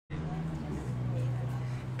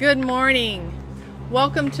Good morning.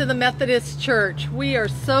 Welcome to the Methodist Church. We are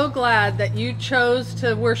so glad that you chose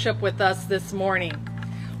to worship with us this morning.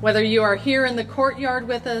 Whether you are here in the courtyard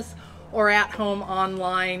with us or at home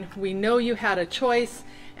online, we know you had a choice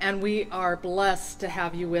and we are blessed to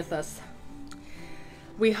have you with us.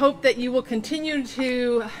 We hope that you will continue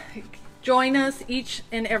to join us each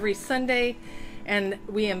and every Sunday, and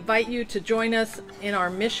we invite you to join us in our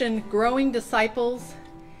mission, growing disciples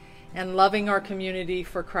and loving our community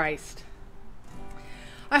for Christ.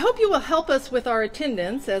 I hope you will help us with our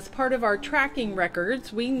attendance. As part of our tracking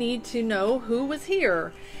records, we need to know who was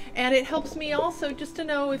here. And it helps me also just to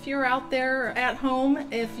know if you're out there at home,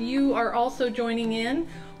 if you are also joining in,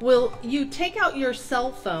 will you take out your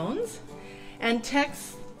cell phones and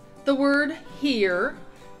text the word HERE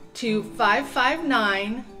to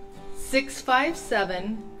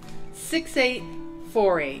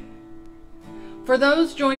 559-657-6848. For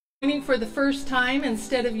those joining for the first time,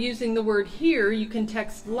 instead of using the word HERE, you can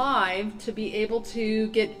text LIVE to be able to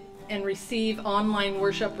get and receive online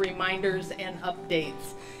worship reminders and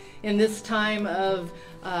updates. In this time of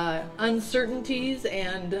uncertainties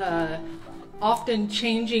and often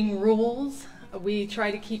changing rules, we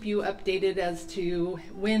try to keep you updated as to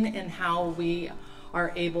when and how we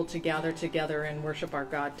are able to gather together and worship our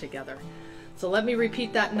God together. So let me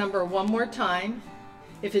repeat that number one more time.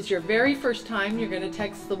 If it's your very first time, you're going to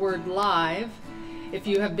text the word LIVE. If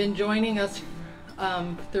you have been joining us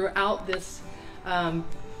throughout this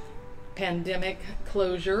pandemic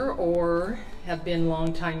closure or have been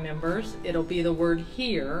longtime members, it'll be the word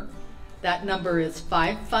HERE. That number is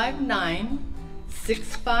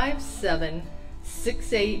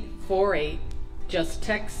 559-657-6848. Just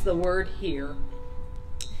text the word HERE.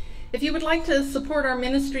 If you would like to support our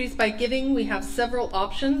ministries by giving, we have several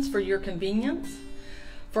options for your convenience.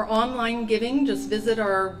 For online giving, just visit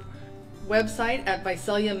our website at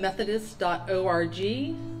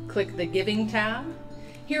VisaliaMethodist.org. Click the Giving tab.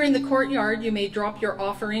 Here in the courtyard, you may drop your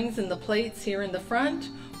offerings in the plates here in the front,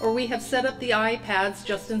 or we have set up the iPads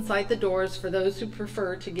just inside the doors for those who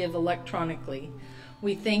prefer to give electronically.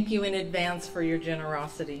 We thank you in advance for your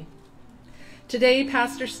generosity. Today,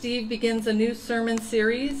 Pastor Steve begins a new sermon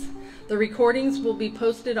series. The recordings will be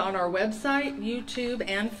posted on our website, YouTube,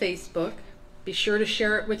 and Facebook. Be sure to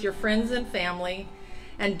share it with your friends and family,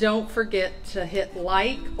 and don't forget to hit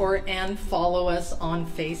like and follow us on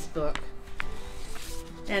Facebook.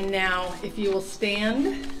 And now, if you will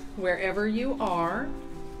stand wherever you are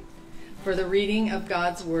for the reading of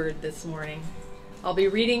God's Word this morning. I'll be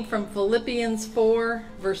reading from Philippians 4,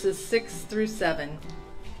 verses 6 through 7.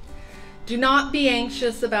 Do not be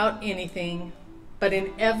anxious about anything, but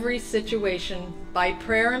in every situation, by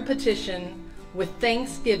prayer and petition, with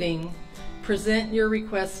thanksgiving, present your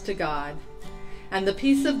requests to God, and the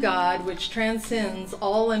peace of God, which transcends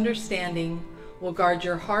all understanding, will guard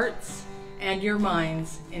your hearts and your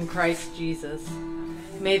minds in Christ Jesus.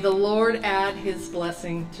 May the Lord add his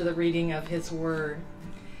blessing to the reading of his word.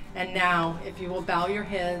 And now, if you will bow your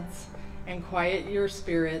heads and quiet your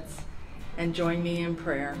spirits and join me in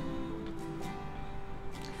prayer.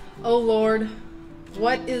 O Lord,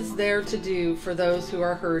 what is there to do for those who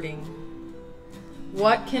are hurting?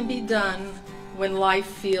 What can be done when life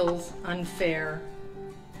feels unfair?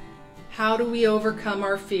 How do we overcome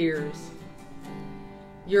our fears?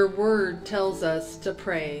 Your word tells us to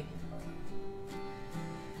pray.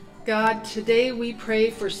 God, today we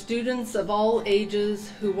pray for students of all ages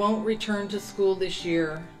who won't return to school this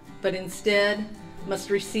year, but instead must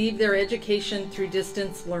receive their education through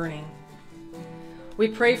distance learning. We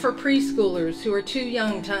pray for preschoolers who are too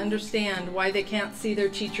young to understand why they can't see their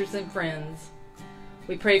teachers and friends.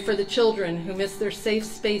 We pray for the children who miss their safe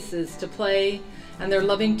spaces to play and their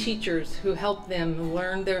loving teachers who help them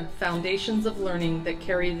learn their foundations of learning that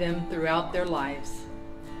carry them throughout their lives.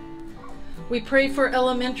 We pray for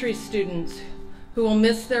elementary students who will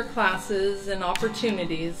miss their classes and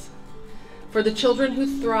opportunities, for the children who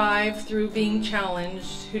thrive through being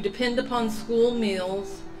challenged, who depend upon school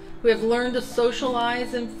meals, who have learned to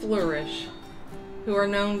socialize and flourish, who are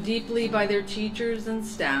known deeply by their teachers and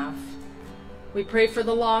staff. We pray for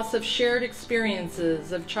the loss of shared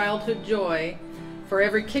experiences of childhood joy, for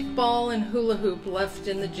every kickball and hula hoop left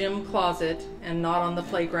in the gym closet and not on the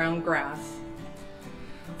playground grass,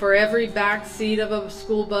 for every back seat of a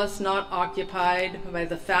school bus not occupied by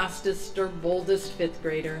the fastest or boldest fifth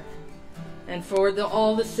grader, and for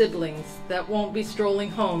all the siblings that won't be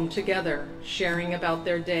strolling home together, sharing about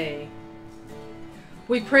their day.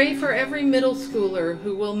 We pray for every middle schooler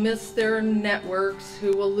who will miss their networks,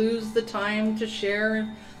 who will lose the time to share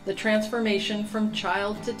the transformation from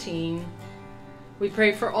child to teen, We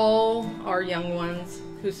pray for all our young ones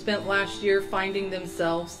who spent last year finding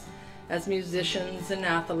themselves as musicians and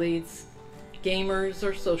athletes, gamers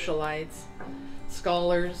or socialites,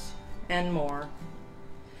 scholars, and more,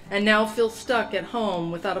 and now feel stuck at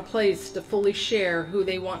home without a place to fully share who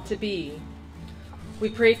they want to be. We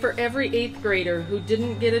pray for every 8th grader who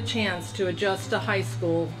didn't get a chance to adjust to high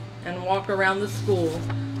school and walk around the school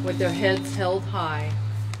with their heads held high.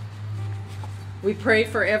 We pray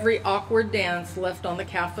for every awkward dance left on the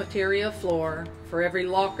cafeteria floor, for every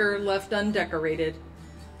locker left undecorated,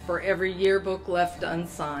 for every yearbook left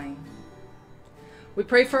unsigned. We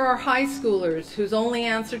pray for our high schoolers whose only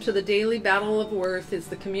answer to the daily battle of worth is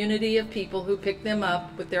the community of people who pick them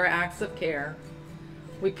up with their acts of care.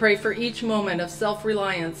 We pray for each moment of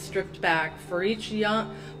self-reliance stripped back, for each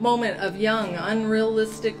moment of young,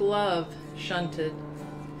 unrealistic love shunted,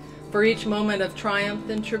 for each moment of triumph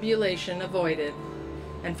and tribulation avoided,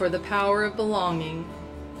 and for the power of belonging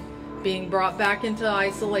being brought back into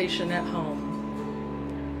isolation at home.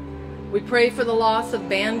 We pray for the loss of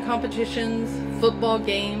band competitions, football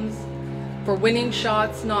games, for winning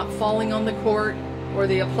shots not falling on the court or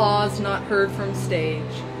the applause not heard from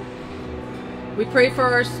stage. We pray for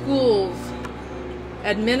our schools,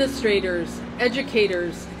 administrators,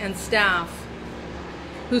 educators, and staff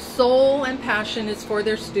whose soul and passion is for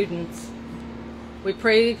their students. We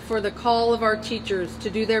pray for the call of our teachers to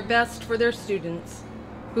do their best for their students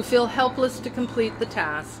who feel helpless to complete the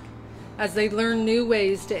task as they learn new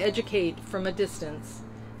ways to educate from a distance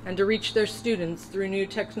and to reach their students through new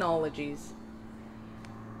technologies.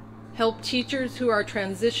 Help teachers who are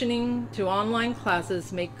transitioning to online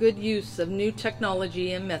classes make good use of new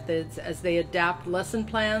technology and methods as they adapt lesson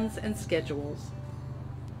plans and schedules.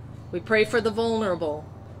 We pray for the vulnerable,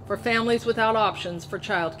 for families without options for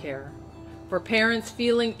childcare, for parents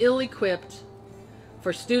feeling ill-equipped,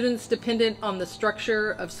 for students dependent on the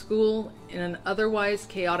structure of school in an otherwise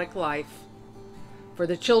chaotic life, for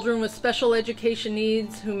the children with special education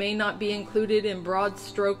needs who may not be included in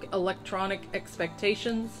broad-stroke electronic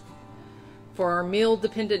expectations, for our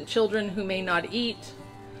meal-dependent children who may not eat,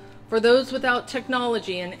 for those without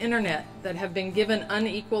technology and internet that have been given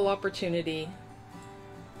unequal opportunity.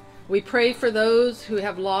 We pray for those who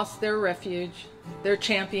have lost their refuge, their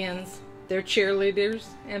champions, their cheerleaders,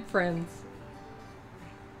 and friends.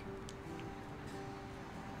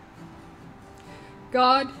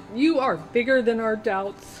 God, you are bigger than our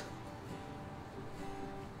doubts.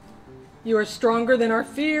 You are stronger than our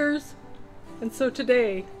fears. And so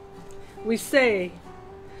today, we say,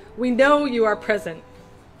 we know you are present.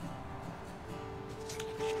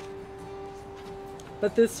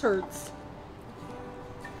 But this hurts.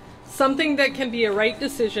 Something that can be a right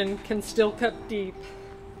decision can still cut deep.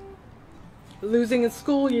 Losing a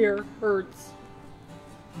school year hurts.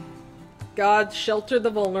 God, shelter the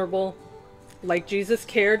vulnerable. Like Jesus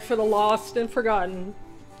cared for the lost and forgotten,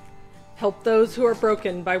 help those who are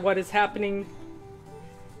broken by what is happening.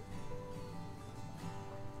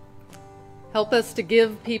 Help us to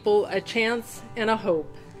give people a chance and a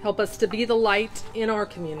hope. Help us to be the light in our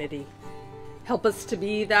community. Help us to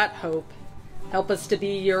be that hope. Help us to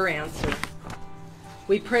be your answer.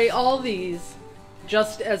 We pray all these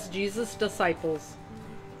just as Jesus' disciples.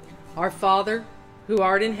 Our Father, who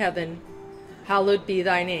art in heaven, hallowed be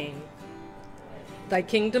thy name. Thy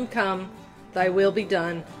kingdom come, thy will be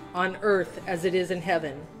done, on earth as it is in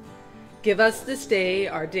heaven. Give us this day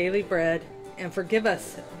our daily bread, and forgive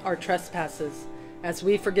us our trespasses, as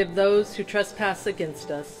we forgive those who trespass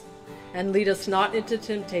against us. And lead us not into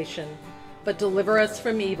temptation, but deliver us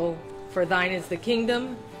from evil. For thine is the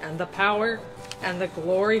kingdom, and the power, and the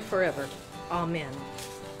glory forever. Amen.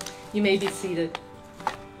 You may be seated.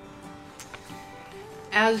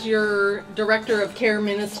 As your Director of Care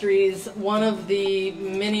Ministries, one of the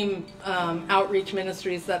many outreach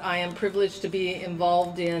ministries that I am privileged to be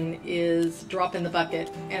involved in is Drop in the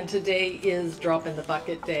Bucket, and today is Drop in the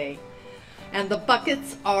Bucket Day. And the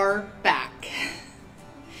buckets are back.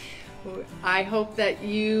 I hope that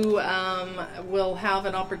you will have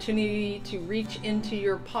an opportunity to reach into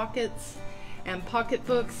your pockets and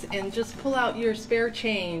pocketbooks and just pull out your spare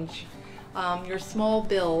change. Your small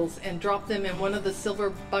bills, and drop them in one of the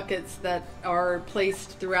silver buckets that are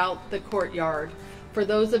placed throughout the courtyard. For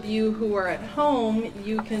those of you who are at home,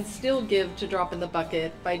 you can still give to Drop in the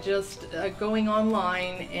Bucket by just going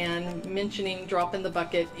online and mentioning Drop in the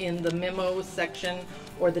Bucket in the memo section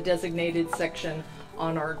or the designated section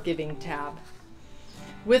on our giving tab.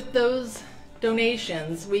 With those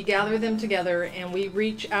donations, we gather them together and we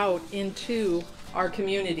reach out into our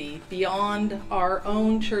community, beyond our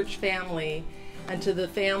own church family, and to the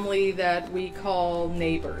family that we call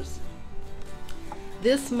neighbors.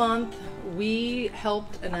 This month, we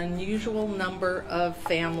helped an unusual number of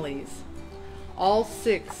families. All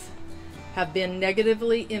 6 have been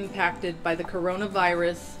negatively impacted by the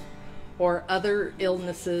coronavirus or other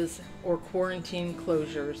illnesses or quarantine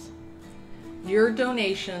closures. Your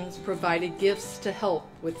donations provided gifts to help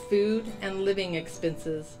with food and living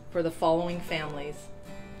expenses for the following families.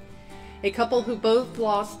 A couple who both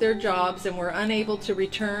lost their jobs and were unable to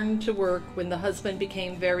return to work when the husband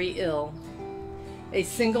became very ill. A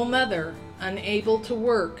single mother unable to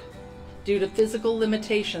work due to physical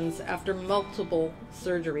limitations after multiple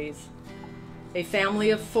surgeries. A family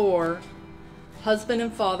of 4, husband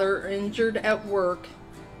and father injured at work,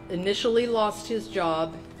 initially lost his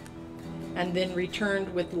job, and then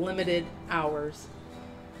returned with limited hours.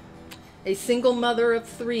 A single mother of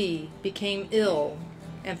 3 became ill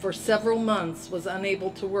and for several months was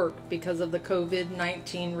unable to work because of the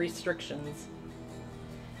COVID-19 restrictions.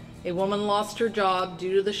 A woman lost her job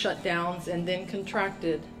due to the shutdowns and then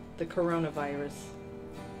contracted the coronavirus.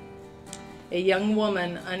 A young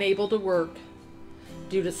woman unable to work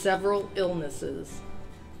due to several illnesses.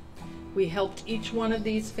 We helped each one of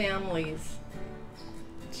these families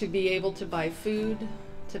to be able to buy food,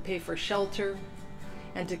 to pay for shelter,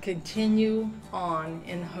 and to continue on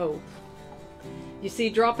in hope. You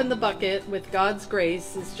see, drop in the bucket with God's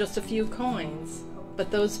grace is just a few coins,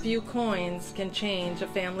 but those few coins can change a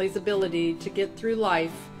family's ability to get through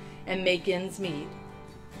life and make ends meet.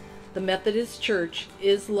 The Methodist Church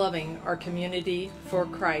is loving our community for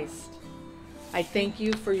Christ. I thank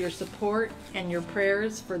you for your support and your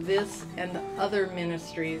prayers for this and other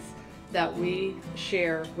ministries that we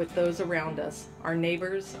share with those around us, our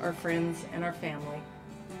neighbors, our friends, and our family.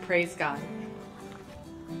 Praise God.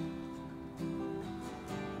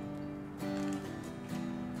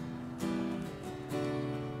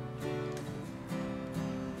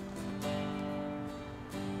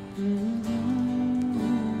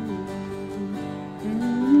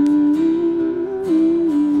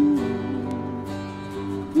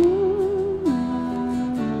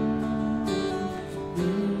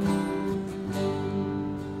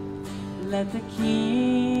 Let the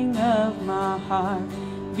King of my heart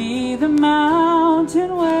be the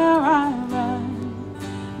mountain where I run,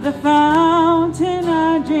 the fountain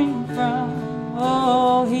I drink from.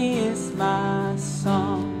 Oh, he is my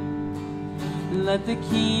song. Let the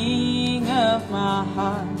King of my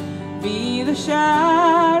heart be the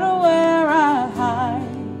shadow where I hide,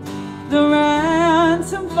 the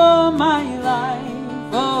ransom for my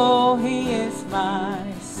life. Oh, he is my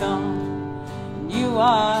song. You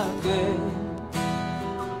are good,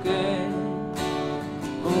 good.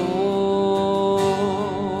 Oh,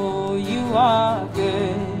 you are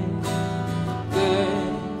good,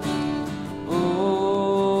 good.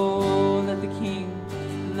 Oh,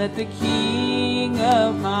 let the King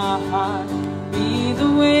of my heart be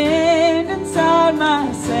the wind inside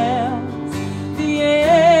my sails, the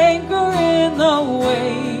anchor in the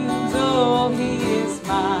waves. Oh, he is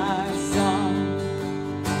my song.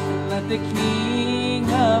 Let the King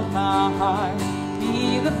of my heart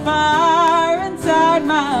be the fire inside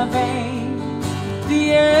my veins,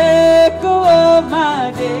 the echo of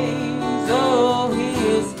my days. Oh, he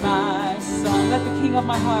is my song. Let the King of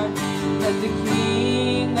my heart, let the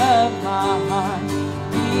King of my heart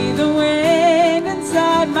be the wind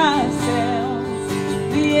inside my sails,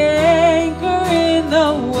 the anchor in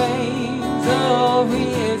the waves. Oh, he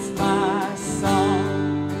is my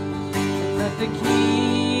song. Let the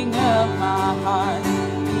King of my heart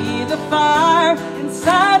be the fire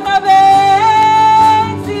inside my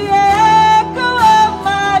veins, the echo of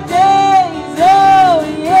my days. Oh,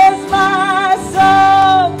 he is my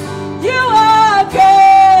song. You are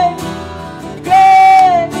good,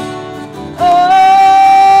 good. Oh,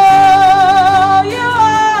 you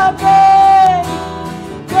are good,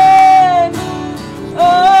 good. Oh,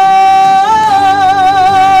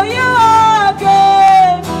 you are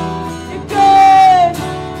good, good.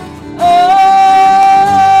 Oh,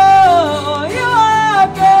 you are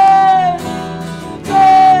good,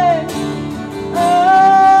 good.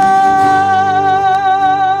 Oh,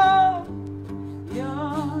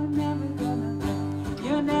 you're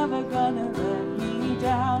never gonna let me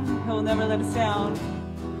down. He'll never let us down.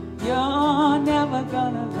 You're never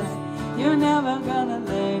gonna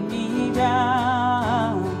let me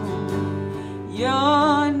down.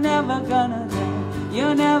 You're never gonna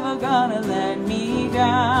let me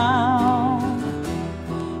down.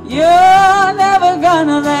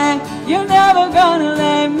 You're never gonna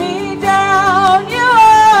let me down. You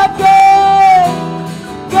are good,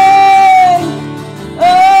 good. Oh,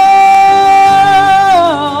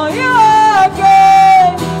 you are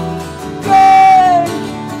good, good.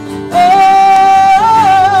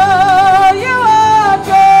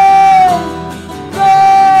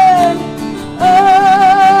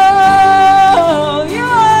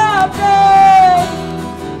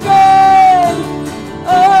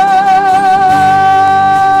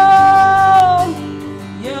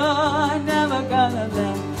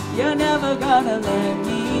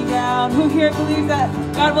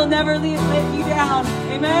 will never let you down.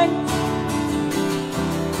 Amen.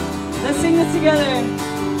 Let's sing this together.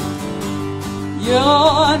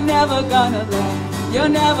 You're never gonna let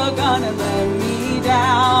me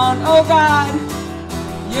down. Oh God,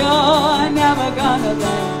 you're never gonna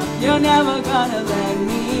let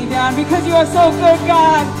me down, because you are so good,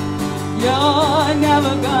 God. You're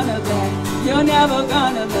never gonna let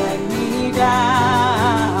me down.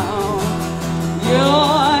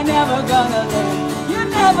 You're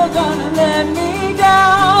never gonna let me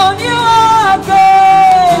down. You are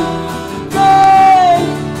good, good.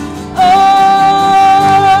 Oh,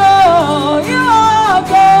 you are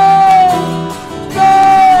good,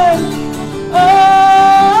 good. Oh,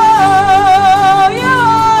 you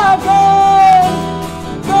are good,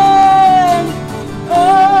 good. Oh,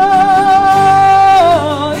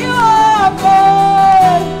 you are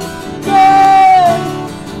good, good.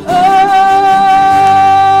 Oh,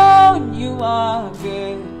 you are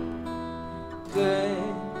good, good.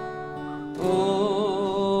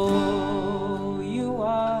 Oh, you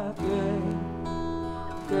are good,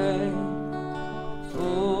 good.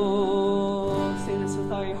 Oh, say this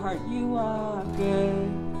with all your heart. You are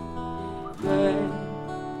good, good,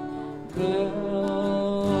 good.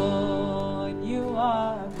 You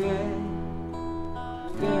are good,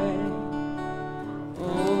 good.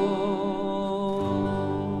 Oh,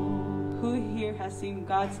 who here has seen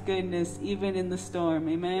God's goodness even in the storm?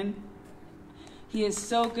 Amen. He is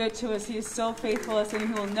so good to us. He is so faithful to us, and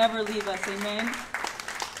He will never leave us. Amen.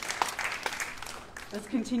 Let's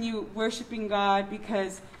continue worshiping God,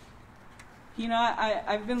 because, you know,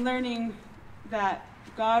 I've been learning that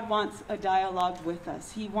God wants a dialogue with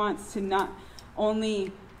us. He wants to not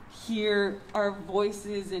only hear our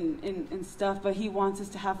voices and stuff, but He wants us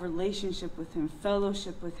to have relationship with Him,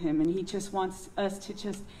 fellowship with Him, and He just wants us to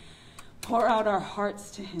just pour out our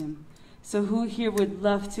hearts to Him. So who here would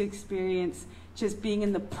love to experience just being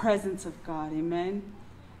in the presence of God? Amen.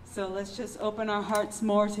 So let's just open our hearts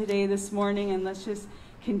more today, this morning, and let's just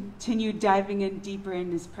continue diving in deeper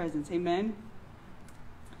in His presence. Amen.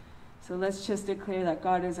 So let's just declare that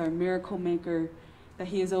God is our miracle maker, that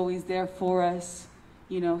He is always there for us.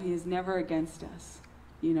 You know, He is never against us,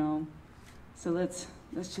 you know. So let's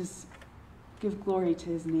just give glory to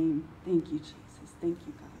His name. Thank you, Jesus. Thank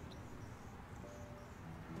you, God.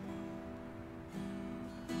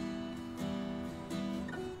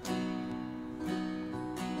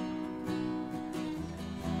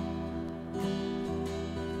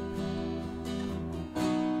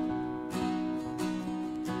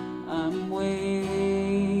 I'm waiting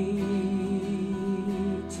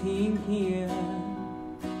here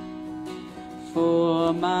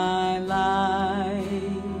for my life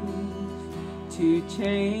to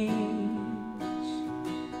change.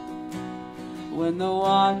 When the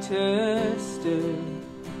waters stir,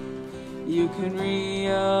 you can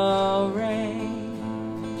rearrange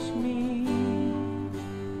me.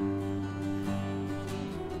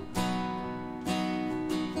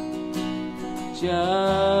 Just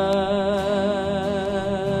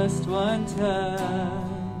one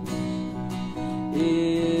touch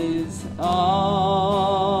is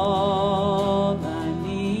all I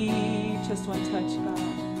need. Just one touch, God.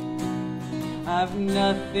 I've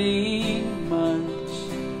nothing much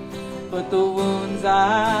but the wounds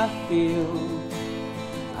I feel.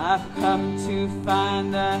 I've come to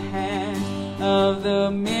find the hand of the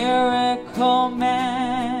miracle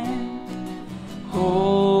man. Holy,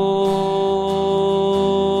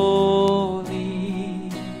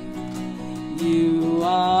 you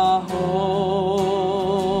are holy,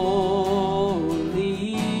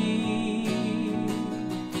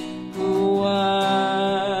 who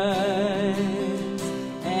was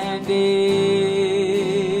and is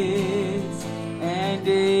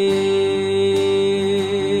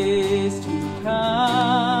to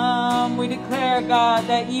come. We declare, God,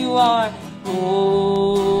 that you are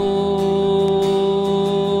holy.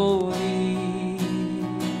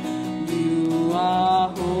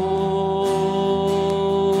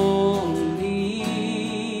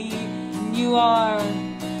 You are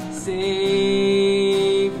Savior,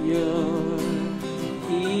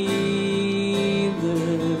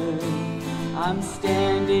 healer. I'm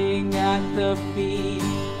standing at the feet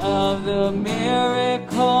of the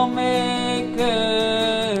miracle maker.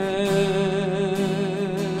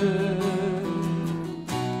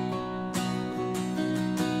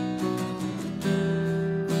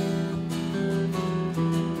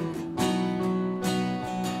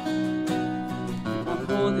 I'm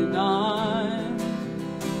holding on.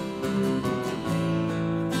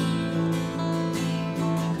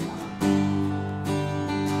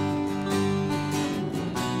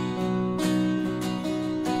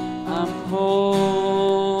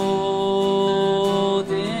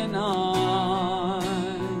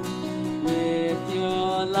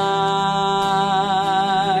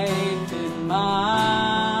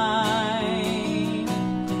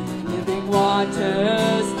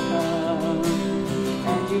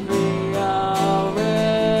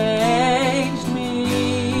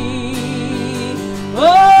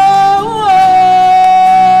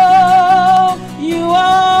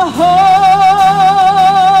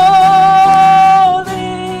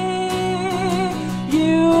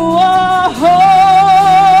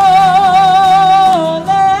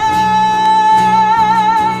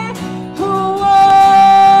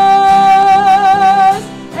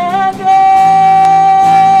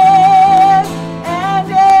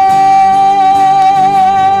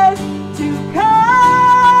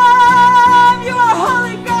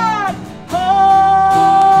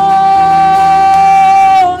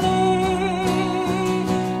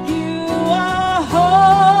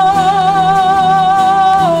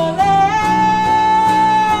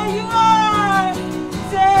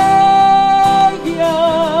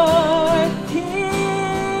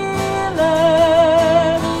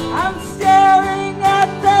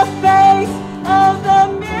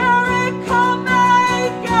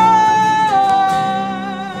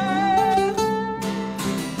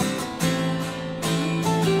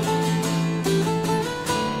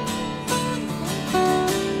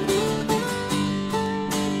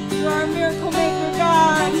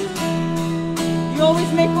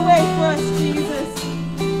 the way for us, Jesus.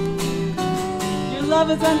 Your love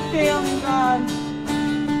is unfailing, God.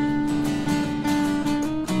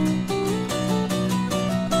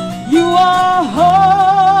 You are holy.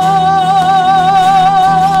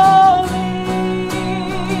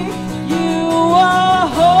 You are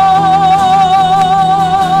holy.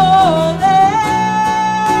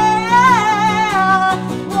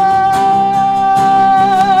 Was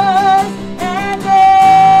and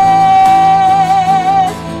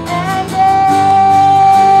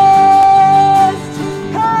is to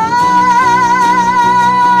come.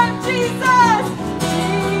 Jesus.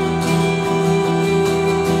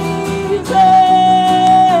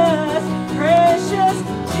 Precious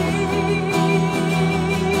Jesus,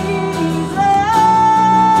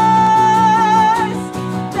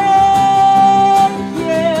 thank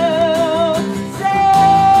you,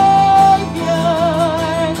 Savior.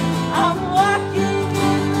 I'm walking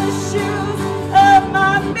in the shoes of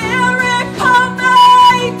my miracle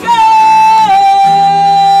maker.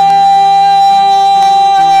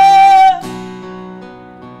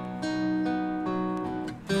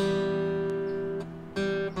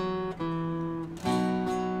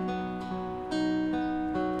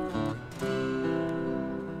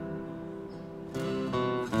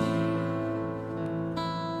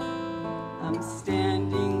 I'm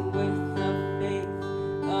standing with the faith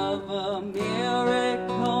of a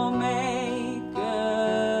miracle maker.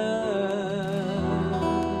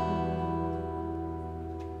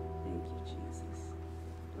 Thank you, Jesus.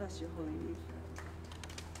 Bless your holy name.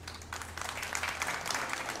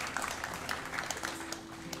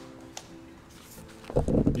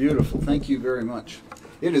 Beautiful. Thank you very much.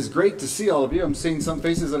 It is great to see all of you. I'm seeing some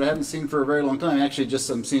faces that I haven't seen for a very long time. Actually,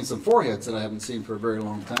 I'm seeing some foreheads that I haven't seen for a very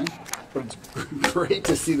long time. But it's great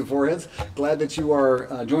to see the foreheads. Glad that you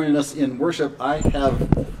are joining us in worship. I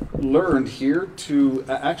have learned here to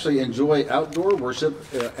actually enjoy outdoor worship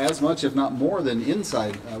as much, if not more, than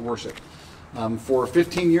inside worship. For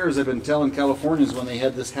 15 years, I've been telling Californians when they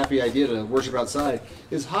had this happy idea to worship outside,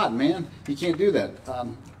 it's hot, man. You can't do that.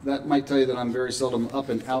 That might tell you that I'm very seldom up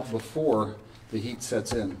and out before the heat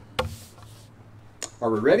sets in. Are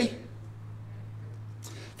we ready?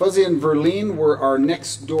 Fuzzy and Verlene were our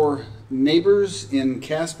next door neighbors in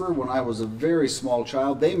Casper when I was a very small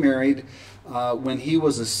child. They married when he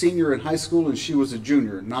was a senior in high school and she was a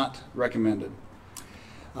junior. Not recommended.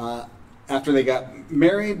 After they got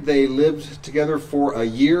married, they lived together for a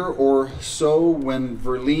year or so when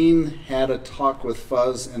Verlene had a talk with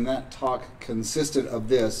Fuzz, and that talk consisted of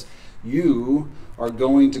this: you are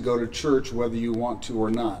going to go to church whether you want to or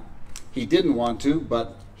not. He didn't want to,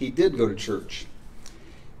 but he did go to church.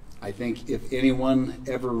 I think if anyone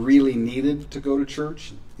ever really needed to go to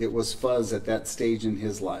church, it was Fuzz at that stage in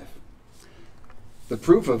his life. The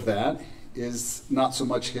proof of that is not so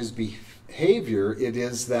much his behavior, it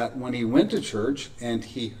is that when he went to church and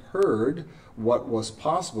he heard what was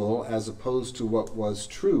possible as opposed to what was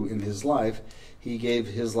true in his life, he gave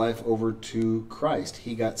his life over to Christ.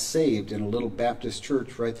 He got saved in a little Baptist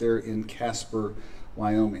church right there in Casper,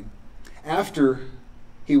 Wyoming. After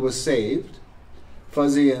he was saved,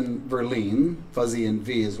 Fuzzy and Verlene, Fuzzy and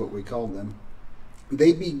V is what we called them,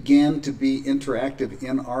 they began to be interactive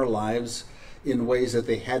in our lives in ways that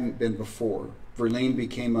they hadn't been before. Verlene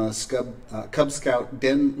became a Cub Scout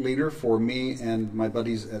den leader for me and my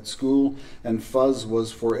buddies at school, and Fuzz was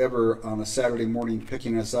forever on a Saturday morning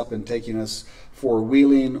picking us up and taking us for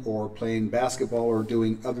wheeling or playing basketball or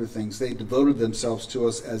doing other things. They devoted themselves to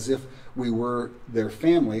us as if we were their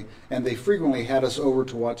family, and they frequently had us over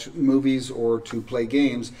to watch movies or to play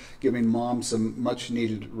games, giving Mom some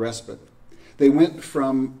much-needed respite. They went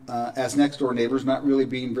from, as next-door neighbors, not really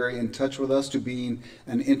being very in touch with us, to being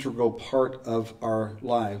an integral part of our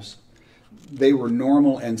lives. They were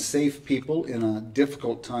normal and safe people in a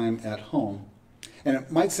difficult time at home. And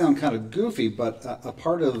it might sound kind of goofy, but a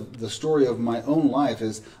part of the story of my own life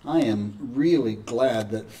is I am really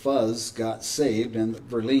glad that Fuzz got saved and that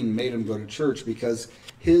Verlene made him go to church, because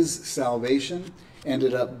his salvation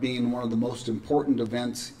ended up being one of the most important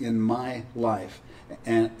events in my life.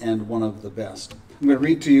 And one of the best. I'm going to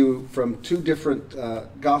read to you from two different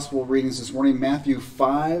gospel readings this morning, Matthew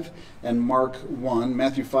 5 and Mark 1.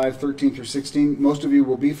 Matthew 5, 13 through 16. Most of you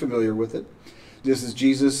will be familiar with it. This is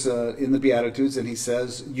Jesus in the Beatitudes, and he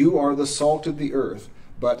says, "You are the salt of the earth,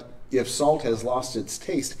 but if salt has lost its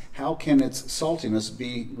taste, how can its saltiness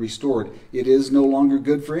be restored? It is no longer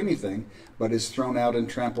good for anything, but is thrown out and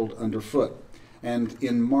trampled underfoot." And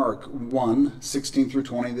in Mark 1, 16 through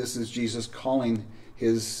 20, this is Jesus calling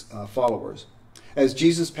his followers. As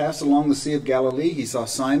Jesus passed along the Sea of Galilee, he saw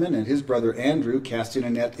Simon and his brother Andrew casting a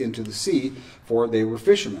net into the sea, for they were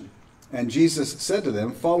fishermen. And Jesus said to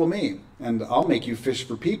them, "Follow me, and I'll make you fish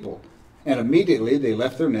for people." And immediately they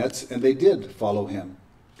left their nets, and they did follow him.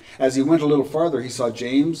 As he went a little farther, he saw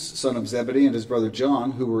James, son of Zebedee, and his brother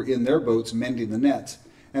John, who were in their boats mending the nets.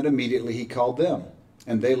 And immediately he called them.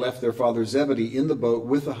 And they left their father Zebedee in the boat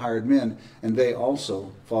with the hired men, and they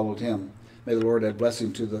also followed him. May the Lord add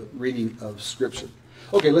blessing to the reading of Scripture.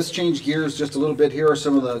 Okay, let's change gears just a little bit. Here are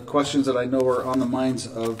some of the questions that I know are on the minds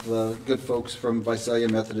of the good folks from Visalia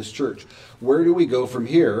Methodist Church. Where do we go from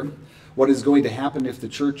here? What is going to happen if the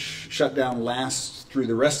church shutdown lasts through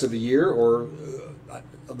the rest of the year, or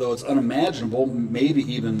though it's unimaginable, maybe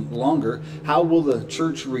even longer? How will the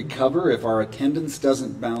church recover if our attendance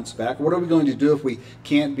doesn't bounce back? What are we going to do if we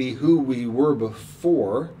can't be who we were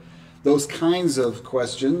before? Those kinds of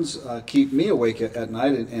questions keep me awake at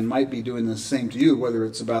night, and might be doing the same to you, whether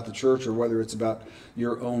it's about the church or whether it's about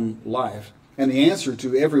your own life. And the answer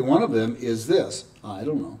to every one of them is this: I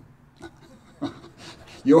don't know.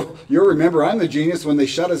 You'll remember I'm the genius when they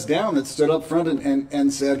shut us down that stood up front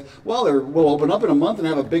and said, well, we'll open up in a month and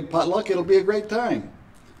have a big potluck. It'll be a great time.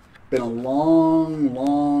 Been a long,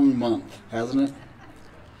 long month, hasn't it?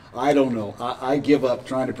 I don't know. I give up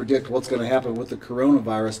trying to predict what's going to happen with the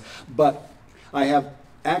coronavirus, but I have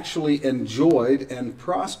actually enjoyed and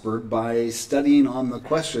prospered by studying on the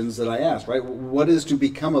questions that I asked, right? What is to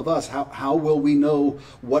become of us? How will we know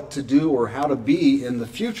what to do or how to be in the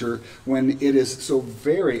future when it is so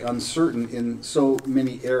very uncertain in so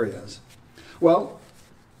many areas? Well,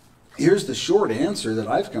 here's the short answer that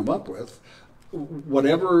I've come up with.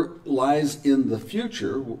 Whatever lies in the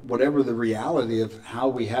future, whatever the reality of how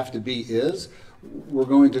we have to be is, we're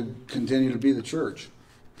going to continue to be the church.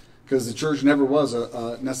 Because the church never was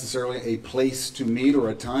necessarily a place to meet or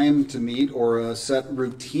a time to meet or a set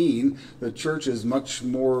routine. The church is much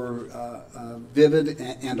more vivid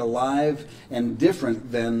and alive and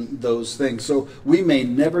different than those things. So we may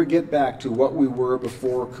never get back to what we were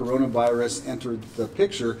before coronavirus entered the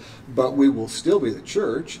picture, but we will still be the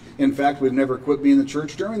church. In fact, we've never quit being the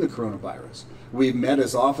church during the coronavirus. We've met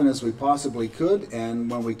as often as we possibly could, and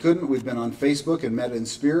when we couldn't, we've been on Facebook and met in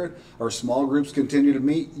spirit. Our small groups continue to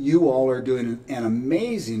meet. You all are doing an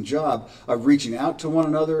amazing job of reaching out to one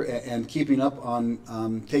another and keeping up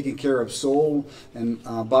on taking care of soul and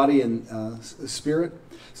body and spirit.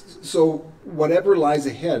 So whatever lies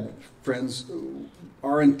ahead, friends,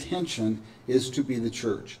 our intention is to be the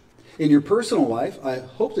church. In your personal life, I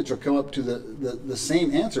hope that you'll come up to the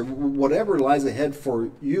same answer. Whatever lies ahead for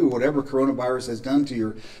you, whatever coronavirus has done to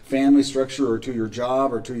your family structure or to your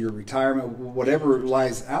job or to your retirement, whatever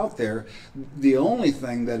lies out there, the only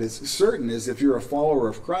thing that is certain is if you're a follower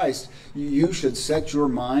of Christ, you should set your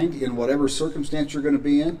mind in whatever circumstance you're going to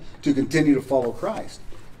be in to continue to follow Christ.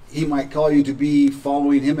 He might call you to be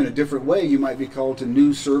following him in a different way. You might be called to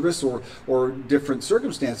new service or different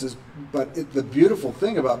circumstances. But the beautiful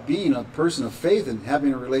thing about being a person of faith and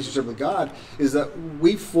having a relationship with God is that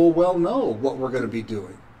we full well know what we're going to be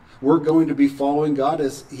doing. We're going to be following God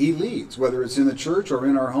as he leads, whether it's in the church or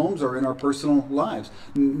in our homes or in our personal lives.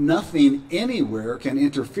 Nothing anywhere can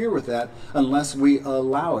interfere with that unless we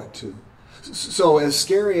allow it to. So as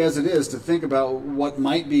scary as it is to think about what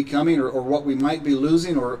might be coming or what we might be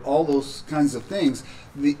losing or all those kinds of things,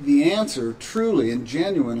 the answer truly and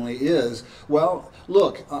genuinely is, well,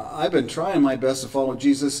 look, I've been trying my best to follow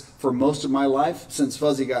Jesus for most of my life since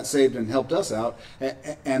Fuzzy got saved and helped us out,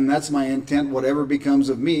 and that's my intent. Whatever becomes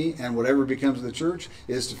of me and whatever becomes of the church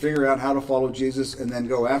is to figure out how to follow Jesus and then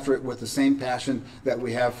go after it with the same passion that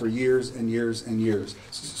we have for years and years and years.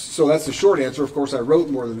 So that's the short answer. Of course, I wrote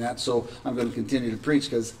more than that, so I'm going to continue to preach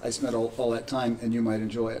because I spent all that time and you might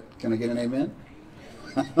enjoy it. Can I get an amen?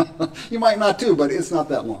 You might not too, but it's not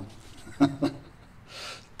that long.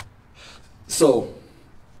 So,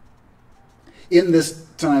 in this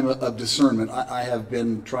time of discernment, I have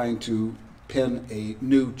been trying to pen a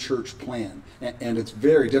new church plan. And it's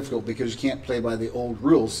very difficult because you can't play by the old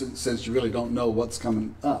rules since you really don't know what's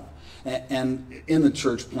coming up. And in the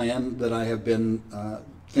church plan that I have been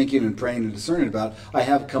thinking and praying and discerning about, I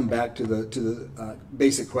have come back to the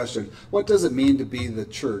basic question: what does it mean to be the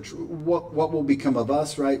church? What will become of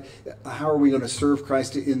us, right? How are we going to serve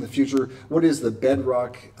Christ in the future? What is the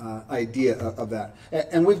bedrock idea of that?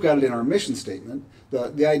 And we've got it in our mission statement.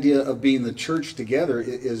 The idea of being the church together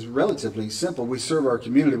is relatively simple. We serve our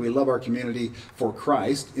community. We love our community for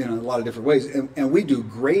Christ in a lot of different ways. And we do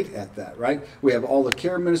great at that, right? We have all the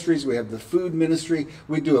care ministries. We have the food ministry.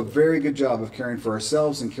 We do a very good job of caring for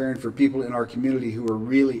ourselves and caring for people in our community who are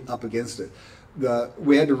really up against it.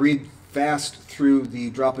 We had to read fast through the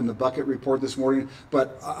drop in the bucket report this morning,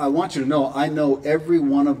 but I want you to know, I know every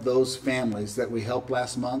one of those families that we helped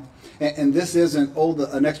last month. And this isn't,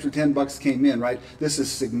 an extra $10 came in, right? This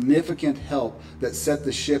is significant help that set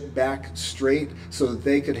the ship back straight so that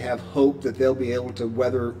they could have hope that they'll be able to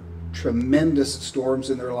weather tremendous storms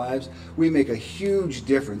in their lives. We make a huge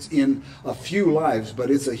difference in a few lives, but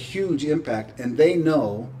it's a huge impact, and they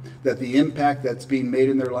know that the impact that's being made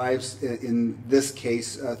in their lives, in this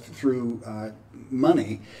case through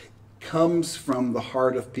money, comes from the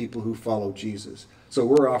heart of people who follow Jesus. So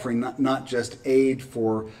we're offering not just aid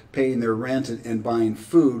for paying their rent and buying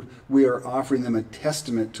food, we are offering them a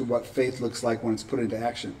testament to what faith looks like when it's put into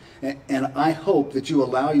action. And I hope that you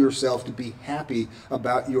allow yourself to be happy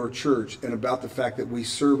about your church and about the fact that we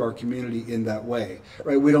serve our community in that way.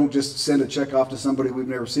 Right? We don't just send a check off to somebody we've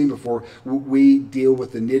never seen before. We deal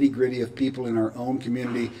with the nitty-gritty of people in our own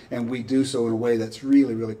community, and we do so in a way that's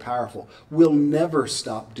really, really powerful. We'll never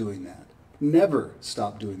stop doing that. Never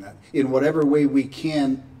stop doing that. In whatever way we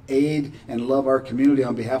can aid and love our community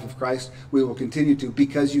on behalf of Christ, we will continue to,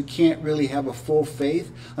 because you can't really have a full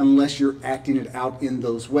faith unless you're acting it out in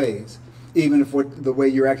those ways. Even if the way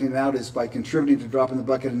you're acting it out is by contributing to drop in the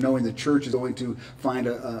bucket and knowing the church is going to find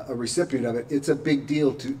a recipient of it, it's a big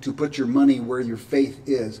deal to put your money where your faith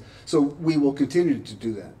is. So we will continue to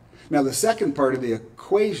do that. Now, the second part of the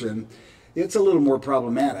equation, it's a little more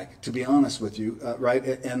problematic, to be honest with you, right?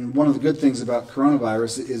 And one of the good things about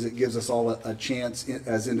coronavirus is it gives us all a chance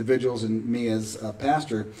as individuals and me as a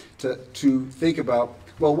pastor to think about,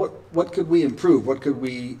 well, what could we improve? What could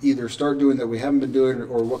we either start doing that we haven't been doing,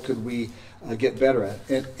 or what could we get better at?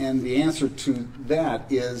 And the answer to that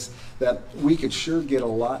is that we could sure get a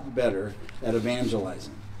lot better at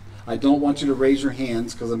evangelizing. I don't want you to raise your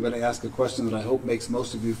hands because I'm going to ask a question that I hope makes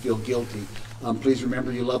most of you feel guilty. Please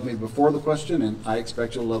remember you loved me before the question, and I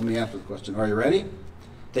expect you'll love me after the question. Are you ready?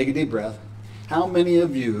 Take a deep breath. How many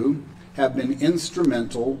of you have been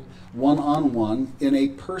instrumental one-on-one in a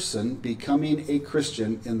person becoming a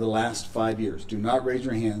Christian in the last 5 years? Do not raise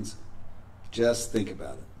your hands. Just think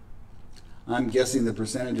about it. I'm guessing the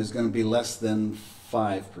percentage is going to be less than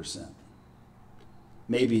 5%.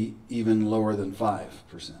 Maybe even lower than 5%.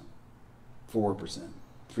 4%,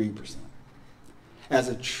 3%. As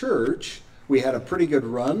a church, we had a pretty good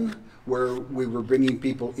run where we were bringing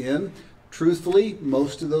people in. Truthfully,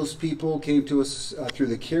 most of those people came to us through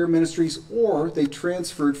the care ministries, or they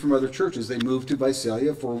transferred from other churches. They moved to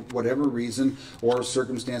Visalia for whatever reason, or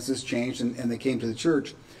circumstances changed and they came to the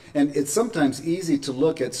church. And it's sometimes easy to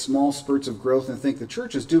look at small spurts of growth and think the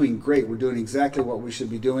church is doing great. We're doing exactly what we should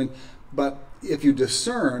be doing. But if you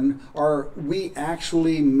discern, are we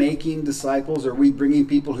actually making disciples? Are we bringing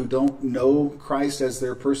people who don't know Christ as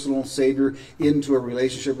their personal Savior into a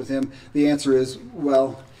relationship with Him? The answer is,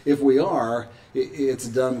 well, if we are, it's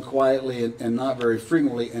done quietly and not very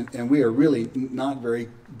frequently, and we are really not very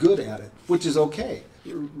good at it, which is okay.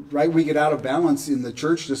 Right? We get out of balance in the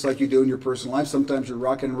church just like you do in your personal life. Sometimes you're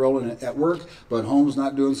rocking and rolling at work, but home's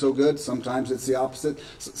not doing so good. Sometimes it's the opposite.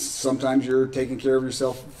 Sometimes you're taking care of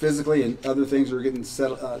yourself physically and other things are getting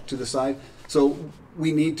set to the side. So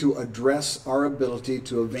we need to address our ability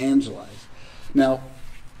to evangelize. Now,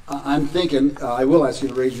 I'm thinking, I will ask you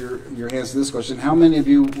to raise your hands to this question. How many of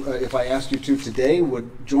you, if I asked you to today,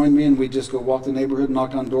 would join me and we'd just go walk the neighborhood,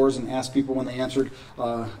 knock on doors, and ask people when they answered,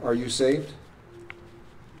 are you saved?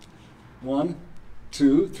 1,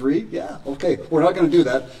 2, 3, yeah, okay. We're not going to do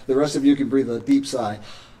that. The rest of you can breathe a deep sigh.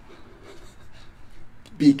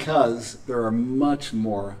 Because there are much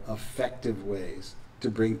more effective ways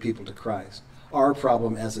to bring people to Christ. Our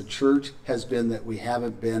problem as a church has been that we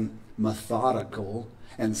haven't been methodical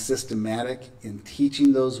and systematic in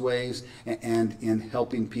teaching those ways and in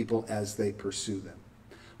helping people as they pursue them.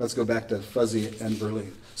 Let's go back to Fuzzy and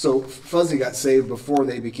Berlin. So Fuzzy got saved before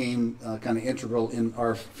they became kind of integral in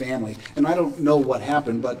our family. And I don't know what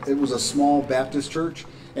happened, but it was a small Baptist church.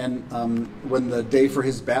 And when the day for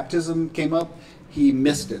his baptism came up, he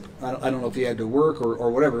missed it. I don't know if he had to work or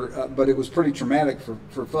whatever, but it was pretty traumatic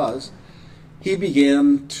for Fuzz. He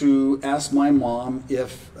began to ask my mom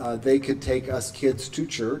if they could take us kids to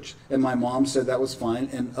church, and my mom said that was fine.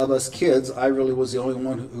 And of us kids, I really was the only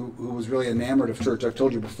one who was really enamored of church. I've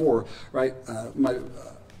told you before, right?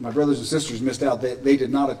 My brothers and sisters missed out. They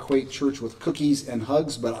did not equate church with cookies and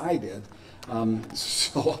hugs, but I did.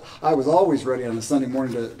 So I was always ready on a Sunday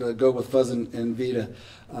morning to go with Fuzz and Vita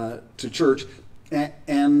to church.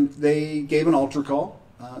 And they gave an altar call.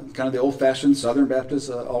 kind of the old-fashioned Southern Baptist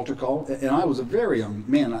altar call. And I was a very young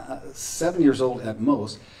man, 7 years old at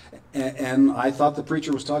most. And I thought the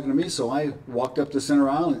preacher was talking to me, so I walked up to center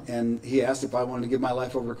aisle, and he asked if I wanted to give my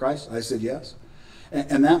life over to Christ. I said yes.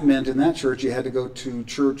 And that meant in that church you had to go to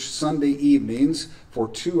church Sunday evenings for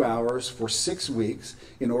 2 hours for 6 weeks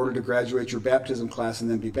in order to graduate your baptism class and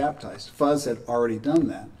then be baptized. Fuzz had already done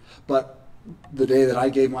that. But the day that I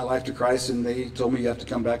gave my life to Christ and they told me you have to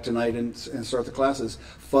come back tonight and start the classes,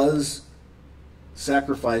 Fuzz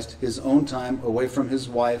sacrificed his own time away from his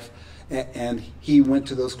wife, and he went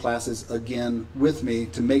to those classes again with me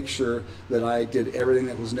to make sure that I did everything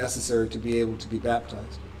that was necessary to be able to be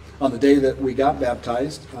baptized. On the day that we got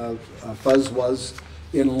baptized, Fuzz was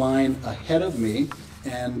in line ahead of me,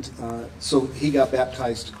 and so he got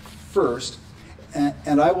baptized first.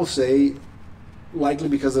 And I will say, likely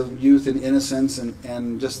because of youth and innocence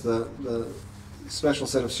and just the special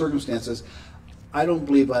set of circumstances, I don't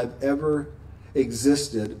believe I've ever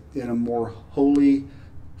existed in a more holy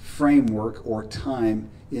framework or time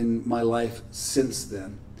in my life since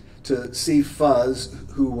then. To see Fuzz,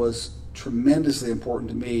 who was tremendously important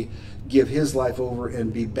to me, give his life over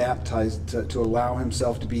and be baptized, to allow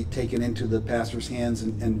himself to be taken into the pastor's hands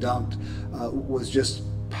and dunked, was just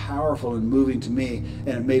powerful and moving to me, and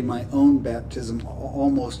it made my own baptism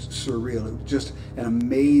almost surreal. It was just an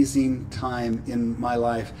amazing time in my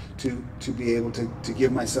life to be able to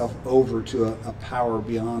give myself over to a power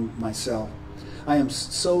beyond myself. I am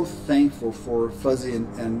so thankful for Fuzzy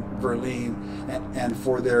and Verlene and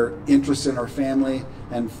for their interest in our family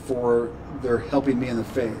and for their helping me in the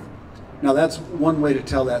faith. Now that's one way to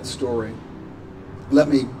tell that story. Let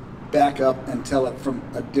me back up and tell it from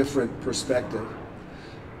a different perspective.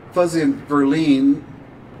 Fuzzy and Verlene,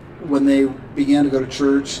 when they began to go to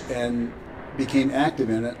church and became active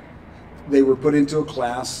in it, they were put into a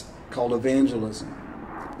class called evangelism.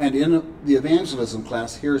 And in the evangelism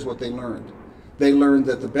class, here's what they learned. They learned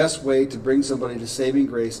that the best way to bring somebody to saving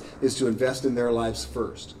grace is to invest in their lives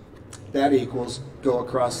first. That equals go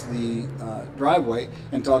across the driveway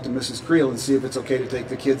and talk to Mrs. Creel and see if it's okay to take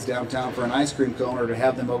the kids downtown for an ice cream cone or to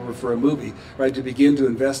have them over for a movie, right? To begin to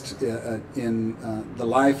invest in the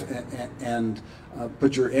life and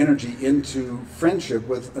put your energy into friendship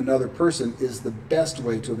with another person is the best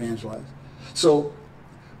way to evangelize. So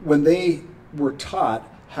when they were taught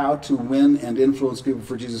how to win and influence people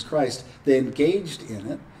for Jesus Christ, they engaged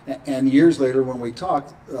in it. And years later, when we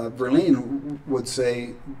talked, Verlene would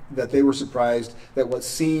say that they were surprised that what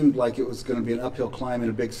seemed like it was going to be an uphill climb and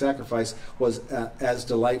a big sacrifice was as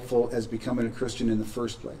delightful as becoming a Christian in the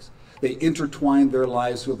first place. They intertwined their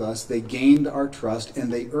lives with us, they gained our trust,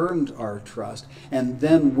 and they earned our trust. And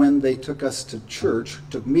then when they took us to church,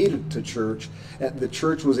 took me to church, the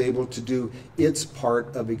church was able to do its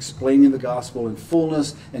part of explaining the gospel in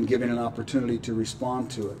fullness and giving an opportunity to respond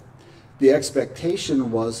to it. The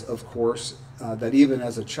expectation was, of course, that even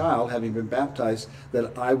as a child, having been baptized,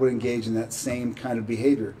 that I would engage in that same kind of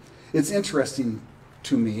behavior. It's interesting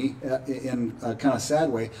to me, in a kind of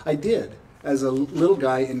sad way, I did. As a little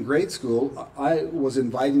guy in grade school, I was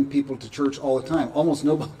inviting people to church all the time. Almost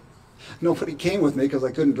nobody came with me because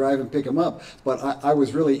I couldn't drive and pick them up. But I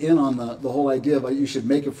was really in on the whole idea of you should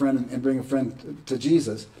make a friend and bring a friend to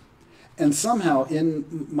Jesus. And somehow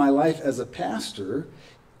in my life as a pastor,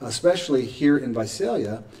 especially here in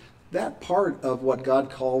Visalia, that part of what God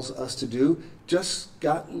calls us to do just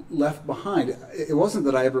got left behind. It wasn't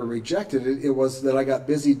that I ever rejected it, it was that I got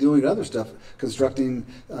busy doing other stuff, constructing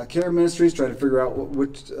care ministries, trying to figure out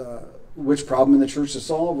which problem in the church to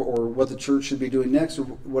solve or what the church should be doing next or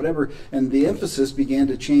whatever, and the emphasis began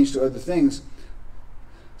to change to other things.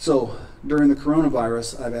 So during the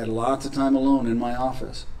coronavirus, I've had lots of time alone in my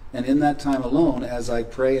office. And in that time alone, as I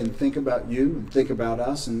pray and think about you and think about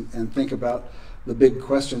us and think about the big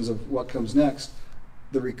questions of what comes next,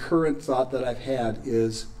 the recurrent thought that I've had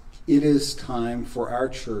is it is time for our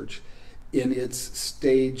church in its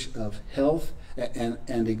stage of health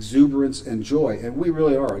and exuberance and joy. And we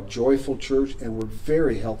really are a joyful church, and we're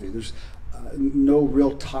very healthy. There's no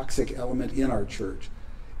real toxic element in our church.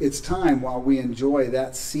 It's time, while we enjoy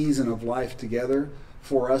that season of life together,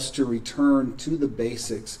 for us to return to the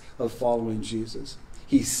basics of following Jesus.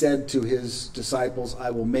 He said to his disciples, I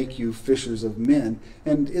will make you fishers of men.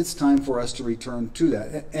 And it's time for us to return to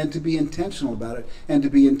that and to be intentional about it and to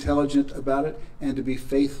be intelligent about it and to be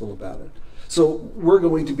faithful about it. So we're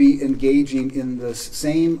going to be engaging in the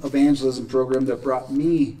same evangelism program that brought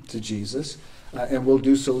me to Jesus. And we'll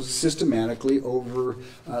do so systematically over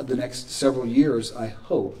the next several years, I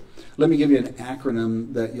hope. Let me give you an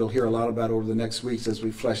acronym that you'll hear a lot about over the next weeks as we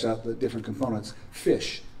flesh out the different components.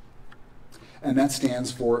 FISH. And that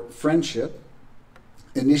stands for friendship,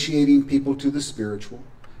 initiating people to the spiritual,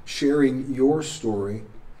 sharing your story,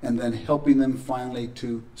 and then helping them finally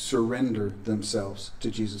to surrender themselves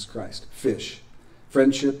to Jesus Christ. Fish.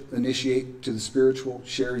 Friendship, initiate to the spiritual,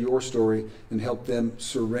 share your story, and help them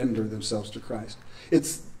surrender themselves to Christ.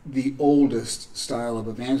 It's the oldest style of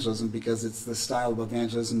evangelism because it's the style of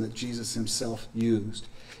evangelism that Jesus himself used.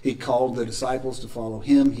 He called the disciples to follow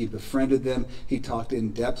him. He befriended them. He talked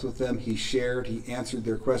in depth with them. He shared. He answered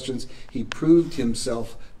their questions. He proved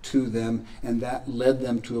himself to them, and that led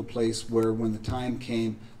them to a place where when the time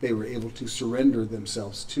came, they were able to surrender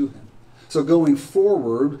themselves to him. So going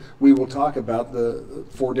forward, we will talk about the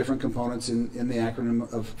 4 different components in the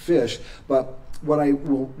acronym of FISH, but what I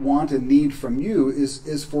will want and need from you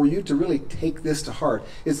is for you to really take this to heart.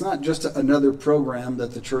 It's not just another program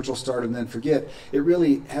that the church will start and then forget. It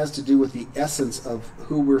really has to do with the essence of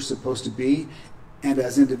who we're supposed to be, and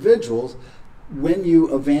as individuals, when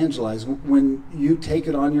you evangelize, when you take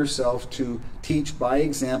it on yourself to teach by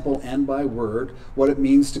example and by word what it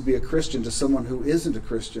means to be a Christian to someone who isn't a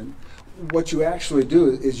Christian, what you actually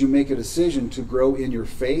do is you make a decision to grow in your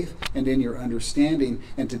faith and in your understanding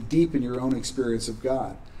and to deepen your own experience of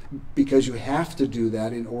God, because you have to do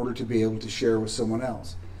that in order to be able to share with someone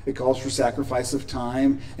else. It calls for sacrifice of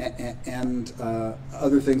time and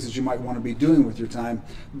other things that you might want to be doing with your time,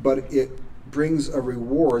 but it brings a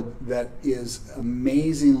reward that is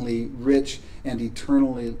amazingly rich and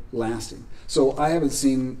eternally lasting. So I haven't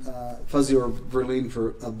seen Fuzzy or Verlene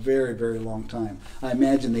for a very, very long time. I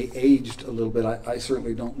imagine they aged a little bit. I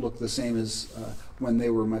certainly don't look the same as when they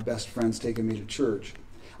were my best friends taking me to church.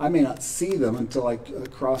 I may not see them until I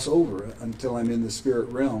cross over, until I'm in the spirit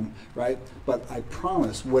realm, right? But I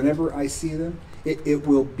promise, whenever I see them, it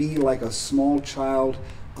will be like a small child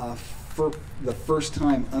for the first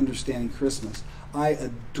time understanding Christmas. I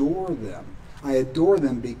adore them. I adore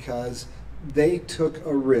them because they took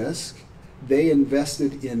a risk, they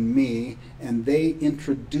invested in me, and they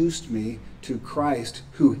introduced me to Christ,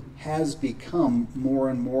 who has become more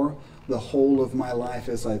and more the whole of my life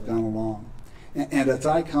as I've gone along. And as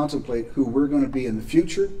I contemplate who we're going to be in the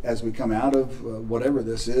future as we come out of whatever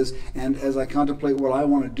this is, and as I contemplate what I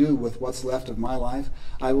want to do with what's left of my life,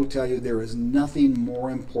 I will tell you there is nothing more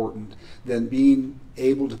important than being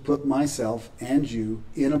able to put myself and you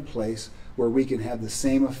in a place where we can have the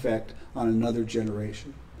same effect on another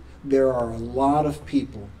generation. There are a lot of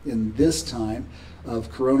people in this time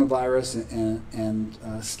of coronavirus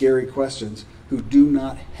and scary questions who do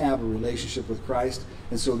not have a relationship with Christ,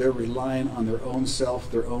 and so they're relying on their own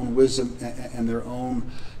self, their own wisdom, and their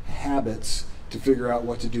own habits to figure out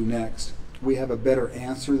what to do next. We have a better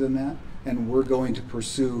answer than that, and we're going to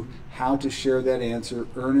pursue how to share that answer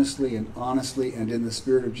earnestly and honestly and in the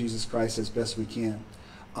Spirit of Jesus Christ as best we can.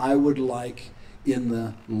 I would like, in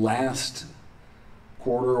the last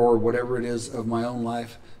quarter or whatever it is of my own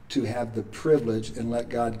life, to have the privilege, and let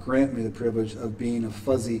God grant me the privilege of being a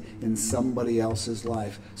Fuzzy in somebody else's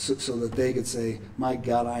life, so that they could say, my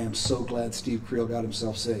God, I am so glad Steve Creel got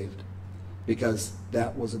himself saved, because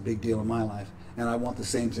that was a big deal in my life, and I want the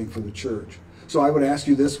same thing for the church. So I would ask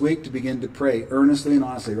you this week to begin to pray earnestly and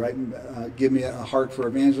honestly, right? Give me a heart for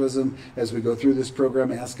evangelism as we go through this program.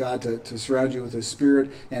 Ask God to surround you with His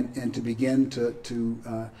Spirit and to begin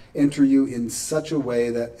to enter you in such a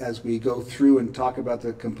way that as we go through and talk about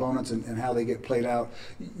the components and how they get played out,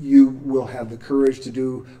 you will have the courage to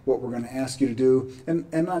do what we're going to ask you to do. And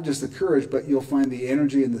not just the courage, but you'll find the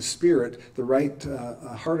energy and the spirit, the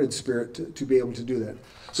right-hearted spirit to be able to do that.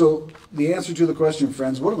 So the answer to the question,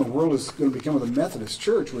 friends, what in the world is going to become of the Methodist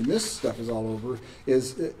Church when this stuff is all over,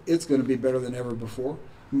 is it's going to be better than ever before,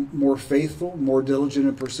 more faithful, more diligent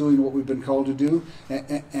in pursuing what we've been called to do,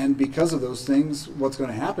 and because of those things, what's going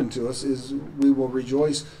to happen to us is we will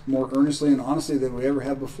rejoice more earnestly and honestly than we ever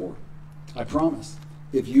have before. I promise.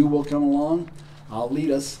 If you will come along, I'll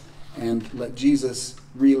lead us and let Jesus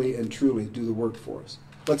really and truly do the work for us.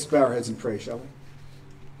 Let's bow our heads and pray, shall we?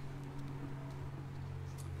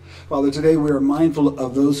 Father, today we are mindful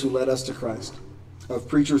of those who led us to Christ, of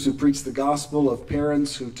preachers who preached the gospel, of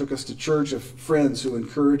parents who took us to church, of friends who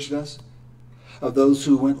encouraged us, of those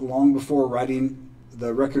who went long before writing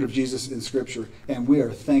the record of Jesus in Scripture. And we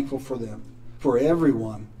are thankful for them, for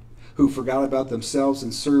everyone who forgot about themselves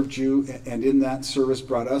and served you, and in that service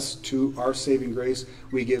brought us to our saving grace.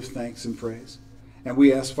 We give thanks and praise. And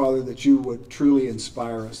we ask, Father, that you would truly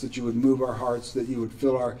inspire us, that you would move our hearts, that you would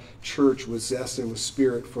fill our church with zest and with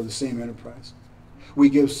spirit for the same enterprise. We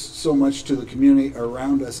give so much to the community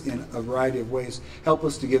around us in a variety of ways. Help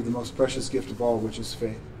us to give the most precious gift of all, which is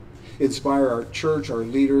faith. Inspire our church, our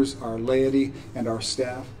leaders, our laity, and our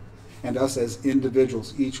staff. and us as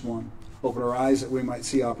individuals, each one. Open our eyes that we might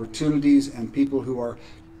see opportunities and people who are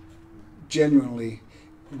genuinely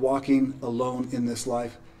walking alone in this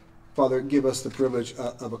life. Father, give us the privilege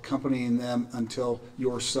of accompanying them until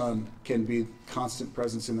your Son can be constant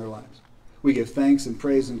presence in their lives. We give thanks and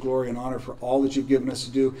praise and glory and honor for all that you've given us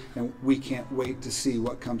to do, and we can't wait to see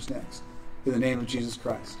what comes next. In the name of Jesus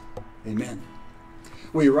Christ, amen.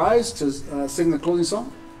 Will you rise to sing the closing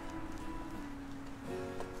song?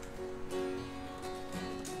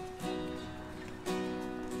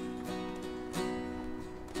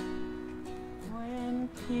 When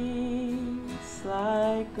peace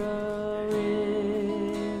like a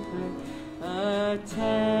river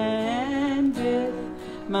attendeth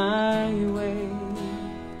my way,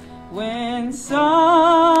 when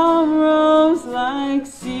sorrows like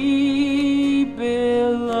sea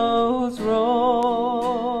billows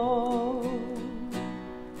roll,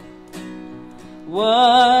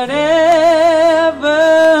 whatever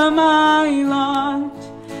my lot,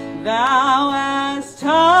 thou hast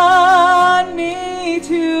taught me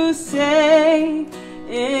to say,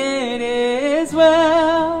 it is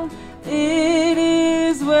well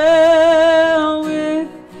with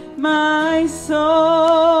my soul.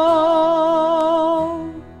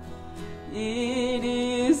 It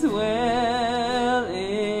is well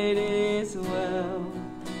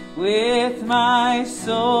with my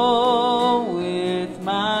soul, with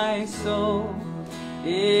my soul.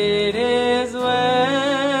 It is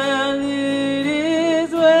well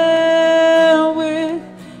with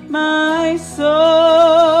my soul.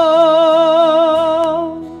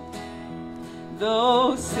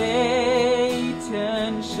 Though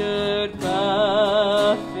Satan should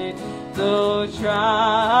buffet, though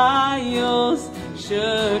trials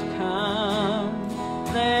should come,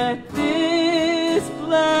 let this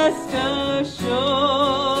blessed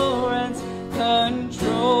assurance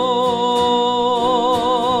control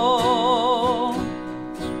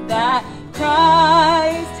that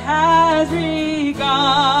Christ has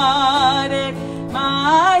regarded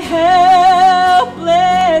my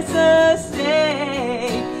helpless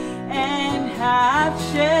estate and hath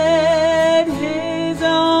shed his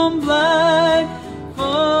own blood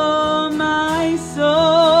for my soul.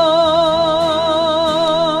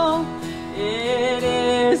 It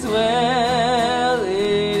is well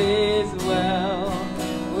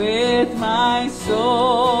with my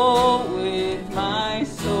soul, with my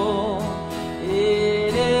soul.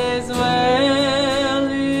 It is well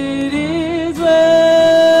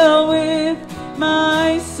with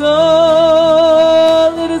my soul.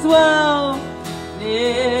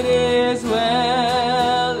 It is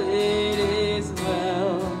well, it is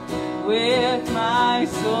well with my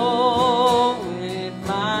soul, with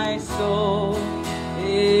my soul.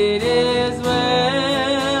 It is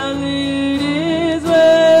well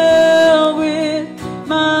with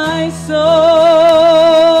my soul.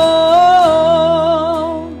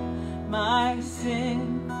 My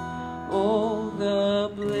sin, oh,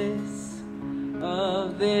 the bliss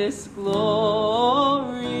of this glorious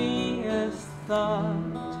thought.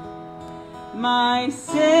 My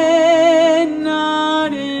sin,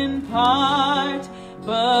 not in part,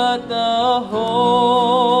 but the whole,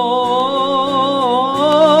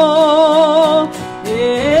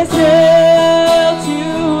 is nailed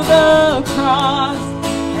to the cross,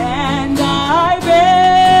 and I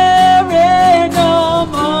bear it no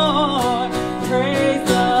more. Praise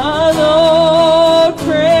the Lord,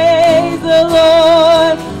 praise the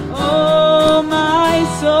Lord, oh my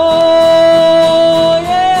soul,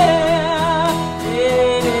 yeah.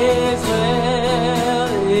 It is well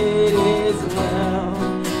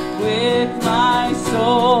with my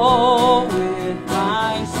soul, with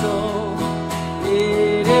my soul.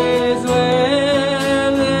 It is well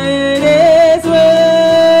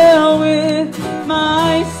with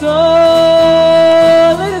my soul.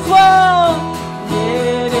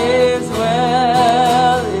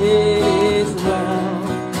 It is well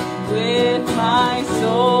with my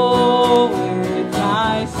soul, with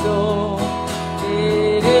my soul.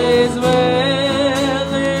 It is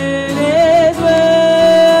well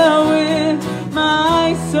with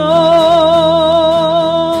my soul.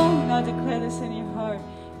 Now declare this in your heart.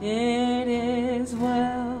 It is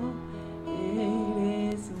well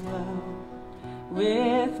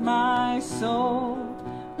with my soul,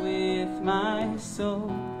 with my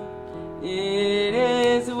soul. It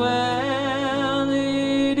is well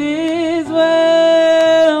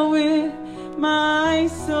with my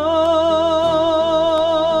soul.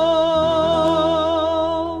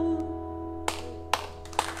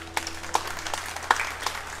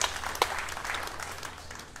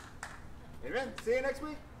 Amen. See you next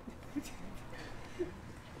week.